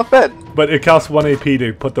 Yeah, not bad. But it costs 1 AP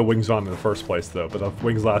to put the wings on in the first place, though. But the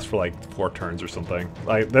wings last for like 4 turns or something.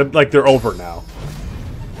 Like they're over now.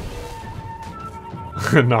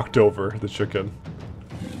 Knocked over the chicken.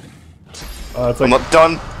 It's like, I'm not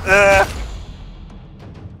done.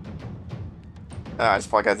 I just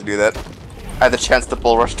probably had to do that. I had the chance to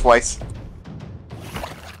bull rush twice.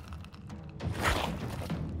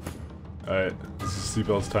 Alright, this is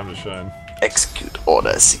Seabell's time to shine. Execute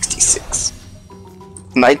Order 66.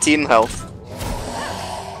 19 health.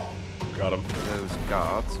 Got him. Those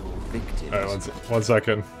guards or victims. Alright, 1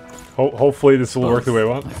 second. Hopefully this will work the way I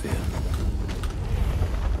want.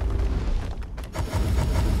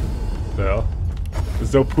 Yeah.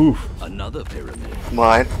 There's no poof. Another pyramid.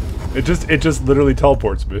 Mine. It just literally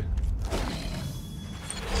teleports me.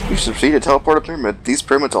 You should proceed to teleport a pyramid. These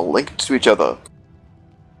pyramids are linked to each other.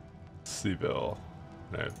 Seabill.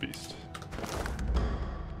 Beast.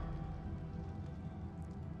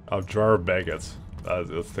 Oh, jar of maggots.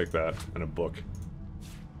 Let's take that. And a book.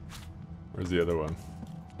 Where's the other one?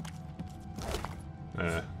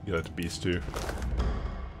 Yeah, that's beast too.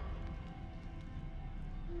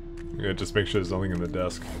 Yeah, just make sure there's nothing in the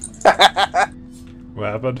desk.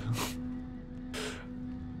 What happened?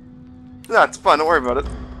 No, it's fine, don't worry about it.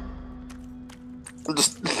 I'm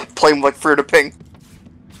just playing like Fruit of Ping.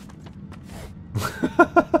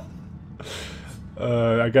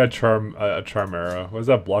 I got a charm arrow. What is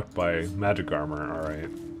that blocked by? Magic armor, alright.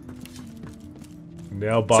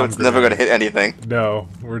 Nail bomb. So it's never gonna hit anything. No,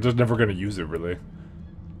 we're just never gonna use it really.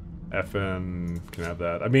 FN can have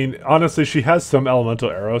that. I mean, honestly, she has some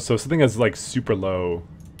elemental arrows, so something that's like super low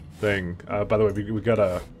thing. By the way, we got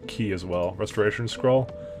a key as well. Restoration scroll.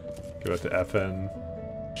 Give it to FN.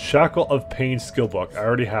 Shackle of Pain skill book. I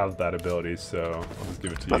already have that ability, so I'll just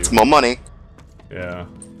give it to you. That's more money. Yeah.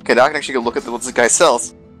 Okay, now I can actually go look at what this guy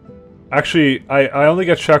sells. Actually, I only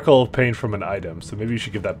get Shackle of Pain from an item, so maybe you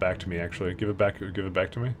should give that back to me. Actually, give it back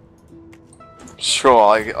to me.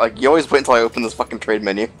 Sure. Like you always wait until I open this fucking trade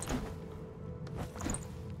menu.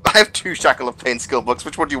 I have 2 Shackle of Pain skill books.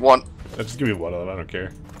 Which one do you want? Just give me one of them. I don't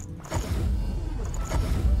care.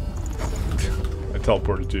 I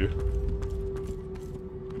teleported you.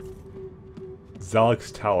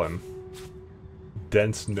 Zalek's Talon.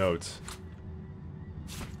 Dense Notes.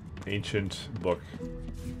 Ancient Book.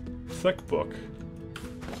 Sec Book.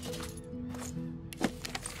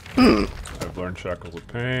 I've learned Shackles of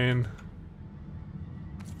Pain.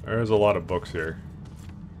 There's a lot of books here.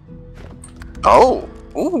 Oh!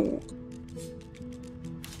 Ooh!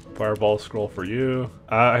 Fireball scroll for you.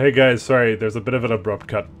 Hey guys, sorry, there's a bit of an abrupt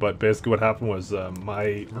cut, but basically what happened was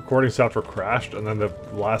my recording software crashed, and then the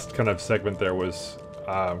last kind of segment there was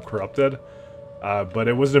corrupted. But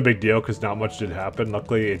it wasn't a big deal because not much did happen.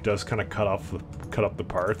 Luckily, it does kind of cut up the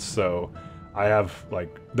parts. So I have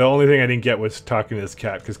like the only thing I didn't get was talking to this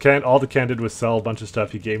cat because all the cat did was sell a bunch of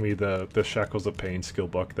stuff. He gave me the Shackles of Pain skill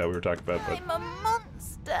book that we were talking about, but I'm a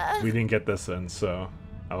monster. we didn't get this in, so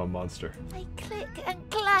I'm a monster. I click and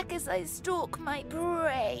clack as I stalk my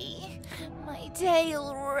prey. My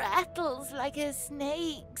tail rattles like a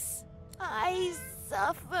snake's. I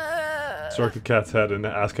suffer. Strike the cat's head and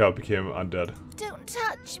ask how it became undead. Don't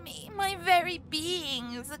touch me. My very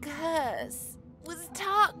being is a curse. Was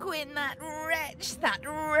Tarquin that wretch, that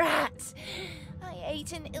rat? I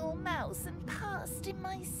ate an ill mouse and passed in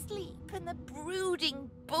my sleep, and the brooding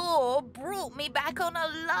boar brought me back on a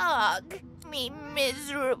log. Me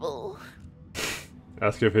miserable.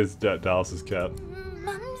 Ask if his Dallas's cat.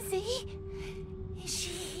 Mumsy? Is she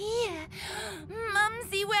here?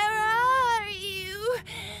 Mumsy, where are you?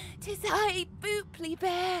 'Tis I, Booply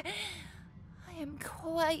Bear. I am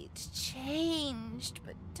quite changed,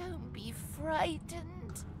 but don't be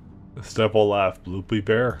frightened. Stepple laugh, Blooply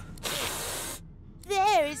Bear.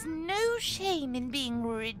 There is no shame in being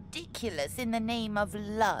ridiculous in the name of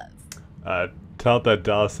love. Tell it that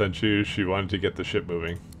Dallas sent you. She wanted to get the ship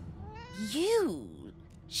moving. You?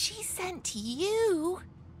 She sent you?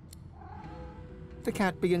 The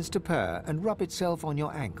cat begins to purr and rub itself on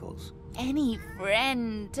your ankles. Any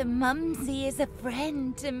friend to Mumsy is a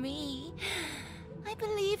friend to me. I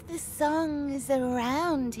believe the song is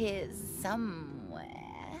around here somewhere.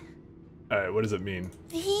 Alright, what does it mean?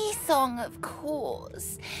 The song, of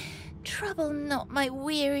course. Trouble not my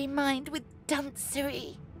weary mind with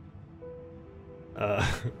duncery.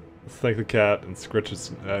 Thank the cat and scratch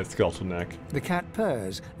its skeletal neck. The cat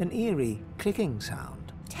purrs, an eerie clicking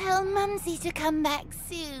sound. Tell Mumsy to come back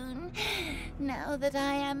soon. Now that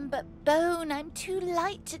I am but bone, I'm too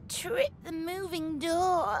light to trip the moving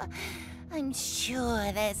door. I'm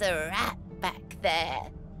sure there's a rat back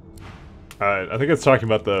there. Alright, I think it's talking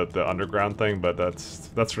about the underground thing, but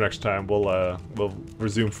that's for next time. We'll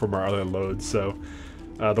resume from our other loads, so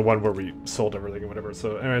the one where we sold everything and whatever.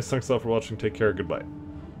 So anyways, thanks a lot for watching, take care, goodbye.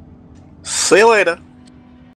 See you later.